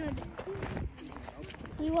 You know,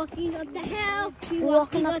 we're walking up the hill. We're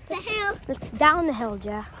walking up the hill. It's down the hill,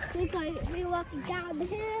 Jack. We're walking down the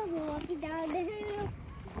hill. We're walking down the hill.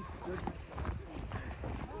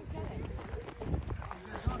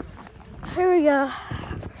 Here we go.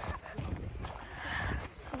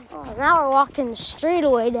 Oh, now we're walking straight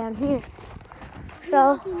away down here.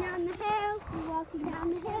 So, Walking down the hill. We're walking down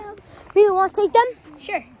the hill. you want to take them?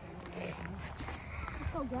 Sure.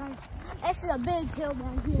 Oh, guys. This is a big hill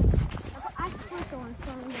down here.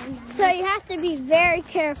 So you have to be very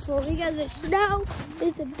careful because the snow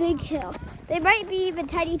is a big hill. There might be even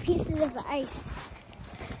tiny pieces of ice.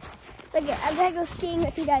 Look, I'm gonna go skiing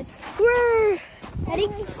with you guys. Woo! Ready?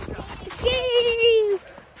 Ski!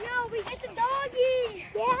 No, we hit the doggy.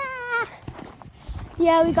 Yeah.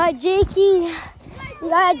 Yeah, we got Jakey. We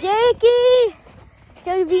got Jakey.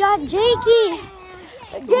 We got Jakey.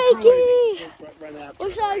 Jakey.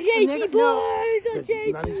 What's up, Jakey boys? What's up,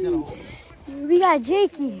 Jakey? We got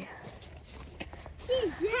Jakey.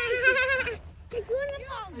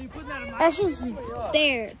 That's just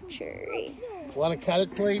their tree. Want to cut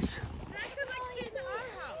it, please?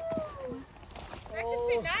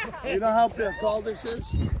 You know how tall this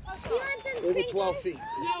is? Over 12 feet.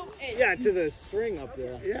 Yeah, to the string up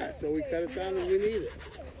there. Yeah, so we cut it down as we need it.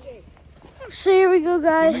 So here we go,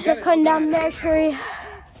 guys. They're cutting down their tree.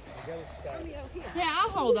 Yeah, I'll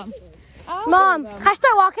hold them. Mom, can I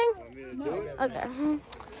start walking? Okay.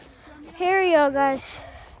 Here we go, guys.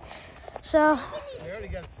 So, We already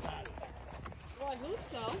got it started.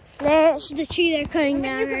 there's the tree they're cutting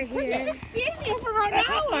down right here.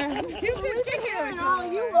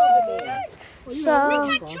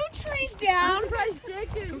 So, 2 trees down.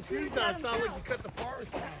 Two trees down, sound like you cut the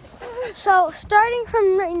forest down. so starting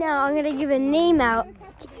from right now, I'm gonna give a name out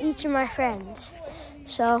to each of my friends.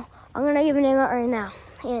 So, I'm gonna give a name out right now.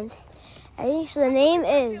 And ready? So the name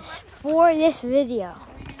is for this video.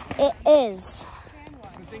 It is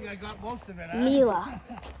Good thing I got most of it. Mila.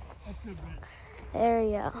 There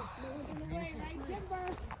we go.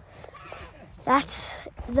 That's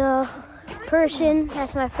the person,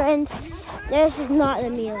 that's my friend. This is not the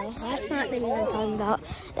Mila. That's not the Mila I'm talking about.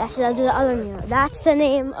 That's the other Mila. That's the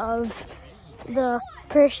name of the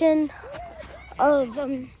person of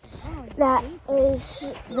that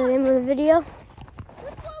is the name of the video.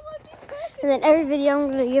 And then every video I'm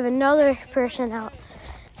gonna give another person out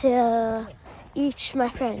to each of my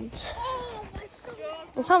friends.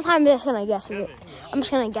 And sometimes I'm just gonna guess it. I'm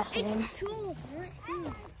just gonna guess the name.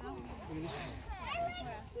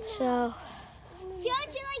 So, Don't you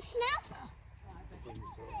like snow?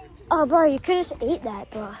 oh bro, you could have ate that,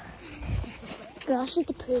 bro. Bro, that's like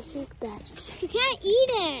the perfect batch. You can't eat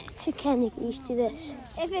it. You can, you can just do this.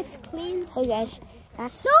 If it's clean. Hey guys,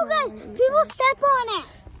 that's No, guys, people step on it.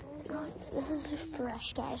 this is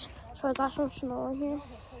fresh, guys. So I got some snow in here.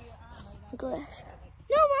 Look at this.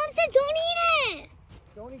 No, Mom said don't eat it.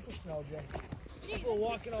 Don't eat the snow, Jay. People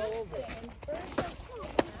walking all over it.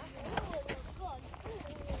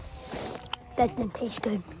 That didn't taste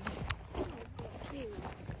good.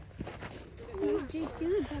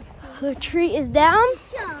 The tree is down.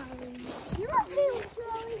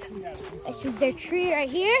 This is their tree right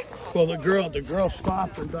here. Well, the girl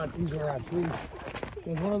stopped and thought these were our trees.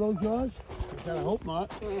 Was one of those yours? I hope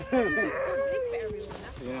not.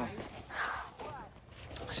 Yeah.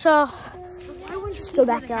 So, let's go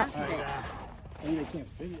back up.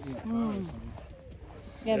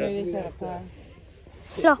 Yeah, maybe it's a car.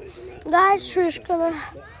 So, guys, we're just gonna,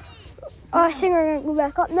 I think we're gonna go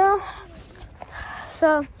back up now.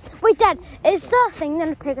 So, wait, Dad, is the thing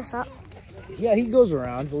gonna pick us up? Yeah, he goes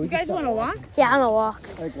around. But we You guys want to walk? Yeah, I'm gonna walk.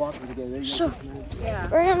 I like walking together. So,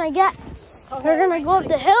 we're gonna go up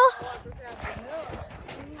the hill.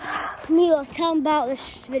 Mila, tell them about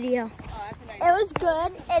this video. It was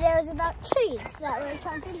good, and it was about trees that we're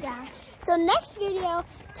chopping down. So next video,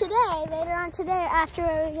 later on today, after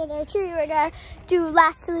we get our tree, we're gonna do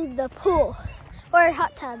last to leave the pool. Or a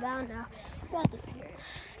hot tub, I don't know. We have to figure it out.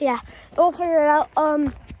 Yeah, we'll figure it out.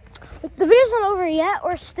 The video's not over yet.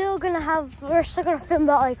 We're still gonna film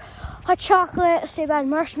about like hot chocolate, say about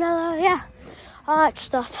marshmallow, yeah, all that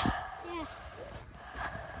stuff.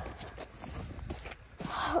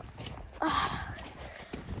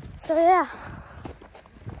 So yeah,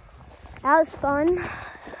 that was fun.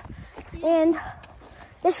 And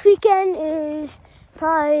this weekend is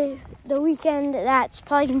probably the weekend that's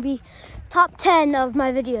probably gonna be top 10 of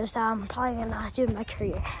my videos that I'm probably gonna do in my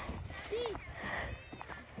career.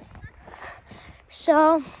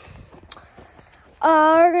 So,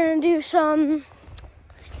 we're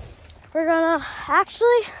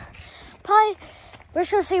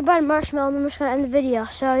just gonna say goodbye to Marshmallow and then we're just gonna end the video.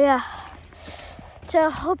 So yeah, so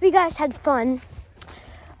hope you guys had fun.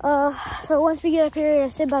 So once we get up here, we're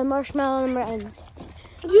gonna say bye to Marshmallow and we're gonna end.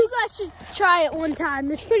 You guys should try it one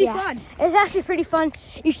time. It's pretty fun. It's actually pretty fun.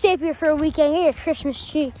 You stay up here for a weekend, get your Christmas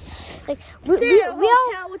tree. Like Stay at a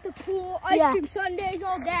hotel with the pool, ice cream sundaes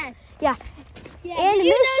all day. Yeah. Yeah. And did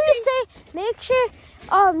you make sure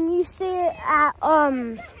you stay at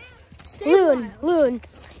Stay Loon. wild. Loon.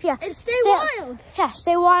 Yeah. And stay wild. Yeah,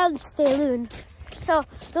 stay wild and stay Loon. So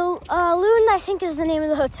the Loon, I think, is the name of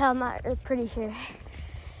the hotel. I'm not pretty sure.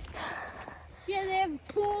 Yeah, they have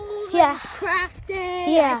pool, they Yeah. have craft day,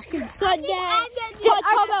 Yeah. ice cream sundae, Yeah, hot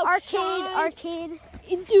tub outside. arcade.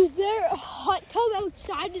 Dude, their hot tub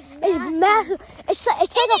outside is It's massive. massive. It's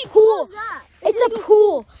like a pool. It's a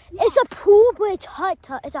pool. It's a pool, but it's hot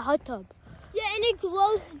tub. It's a hot tub. Yeah, and it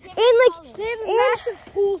glows. And like They have a massive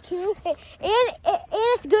pool too. and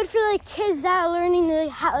it's good for like kids that are learning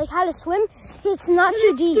how to swim. It's not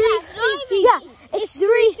too deep. Yeah, it's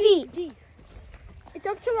 3 feet. Deep. It's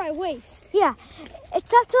up to my waist. Yeah,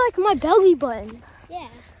 it's up to like my belly button. Yeah.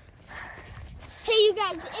 Hey, you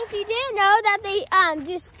guys, if you didn't know that they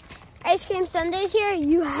do ice cream sundaes here,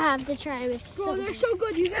 you have to try them. Bro, they're so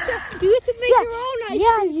good. You get to make your own ice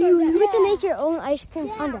cream sundae. You get to make your own ice cream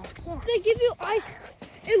sundae. Yeah. They give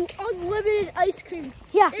you unlimited ice cream.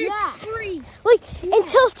 Yeah. It's free. Like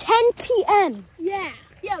until 10 p.m. Yeah.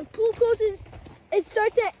 Yeah, the pool closes. It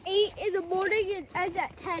starts at 8 in the morning and ends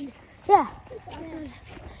at 10. Yeah.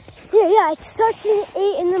 Yeah, it starts at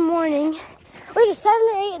 8 in the morning. Wait, it's 7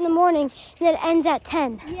 or 8 in the morning, and then it ends at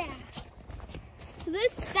 10. Yeah. So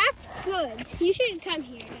that's good. You should come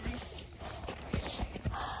here, guys.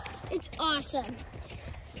 It's awesome.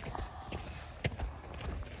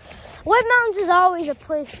 White Mountains is always a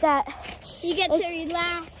place that, You get to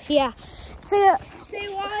relax, yeah, it's like stay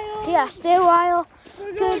wild. stay a while.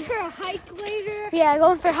 We're going for a hike later. Yeah,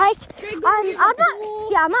 going for a hike. Then go to the pool.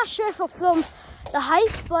 I'm not sure if we'll film the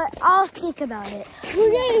hike, but I'll think about it.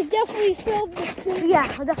 We're gonna definitely film the pool. Yeah,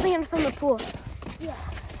 we're definitely gonna film the pool.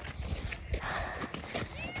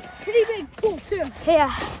 Pretty big pool too.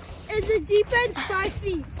 Yeah, And the deep end's 5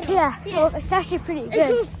 feet. So. so it's actually pretty It good.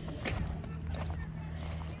 goes,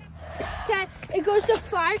 okay, it goes to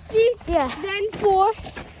 5 feet, Yeah, then 4.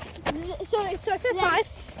 So it starts at 5,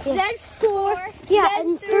 Yeah. then 4, yeah, then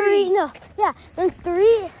and 3. No, yeah, then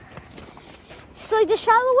 3. So like the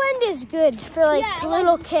shallow end is good for like Yeah,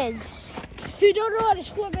 little kids. You don't know how to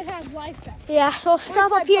swim and have life vests. Yeah, so I'll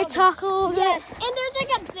stop my up here, brother? talk a little bit. And there's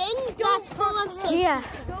like a bin that's full of safety. Yeah,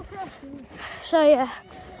 Don't cross me. so yeah,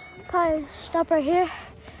 probably stop right here.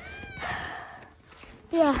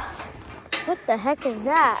 Yeah, what the heck is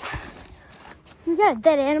that? You got a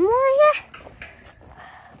dead animal right here?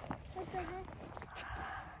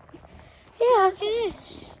 Yeah, look at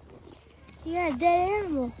this. You got a dead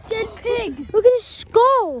animal. Dead pig. Look at his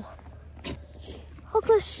skull. Look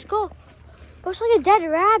at his skull. Looks like a dead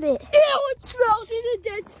rabbit. Ew, it smells. It's a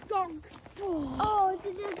dead skunk. Oh, it's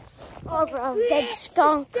a dead Oh, bro, dead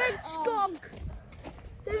skunk. Dead skunk.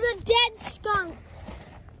 There's a dead skunk.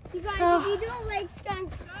 You guys, Oh. if you don't like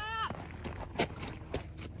skunks,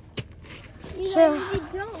 if you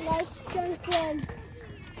don't like skunks, then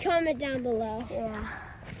comment down below. Yeah.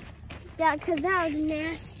 Yeah, because that was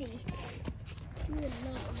nasty.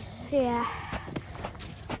 Yeah.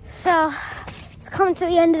 So, it's coming to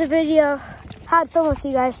the end of the video. Had fun with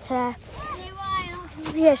you guys today. Stay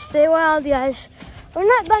wild. Yeah, stay wild, guys. We're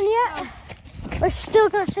not done yet. We're still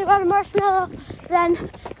gonna say about a marshmallow. Then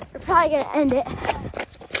we're probably gonna end it.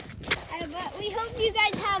 But we hope you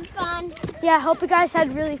guys have fun. Yeah, I hope you guys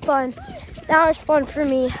had really fun. That was fun for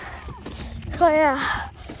me. So yeah.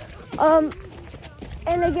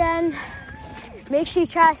 And again, make sure you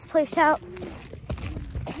try this place out.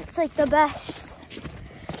 It's like the best.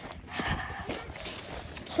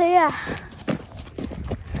 So yeah.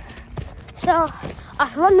 So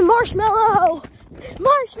I've run the marshmallow.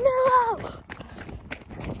 Marshmallow.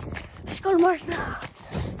 Let's go to marshmallow.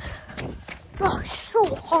 Oh, it's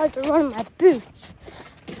so hard to run in my boots.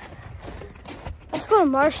 Let's go to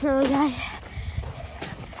marshmallow, guys.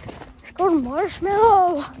 Let's go to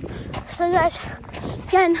marshmallow. So guys,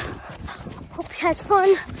 again, hope you had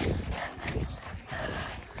fun.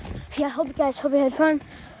 Yeah, hope you had fun.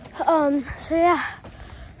 So yeah.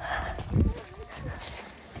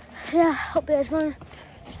 Yeah, hope you had fun.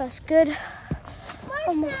 That's good.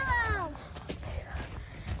 Marshmallow.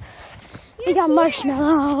 We got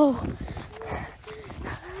marshmallow.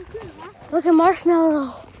 Look at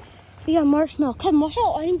marshmallow. We got marshmallow. Okay,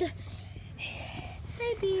 marshmallow. I need to. Hey,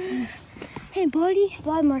 baby. Hey, buddy.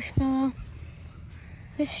 Bye, marshmallow.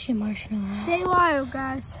 This is marshmallow. Stay wild,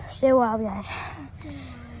 guys. Stay wild, guys.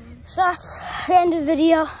 So that's the end of the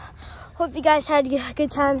video. Hope you guys had a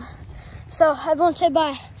good time. So everyone say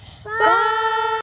bye. Bye.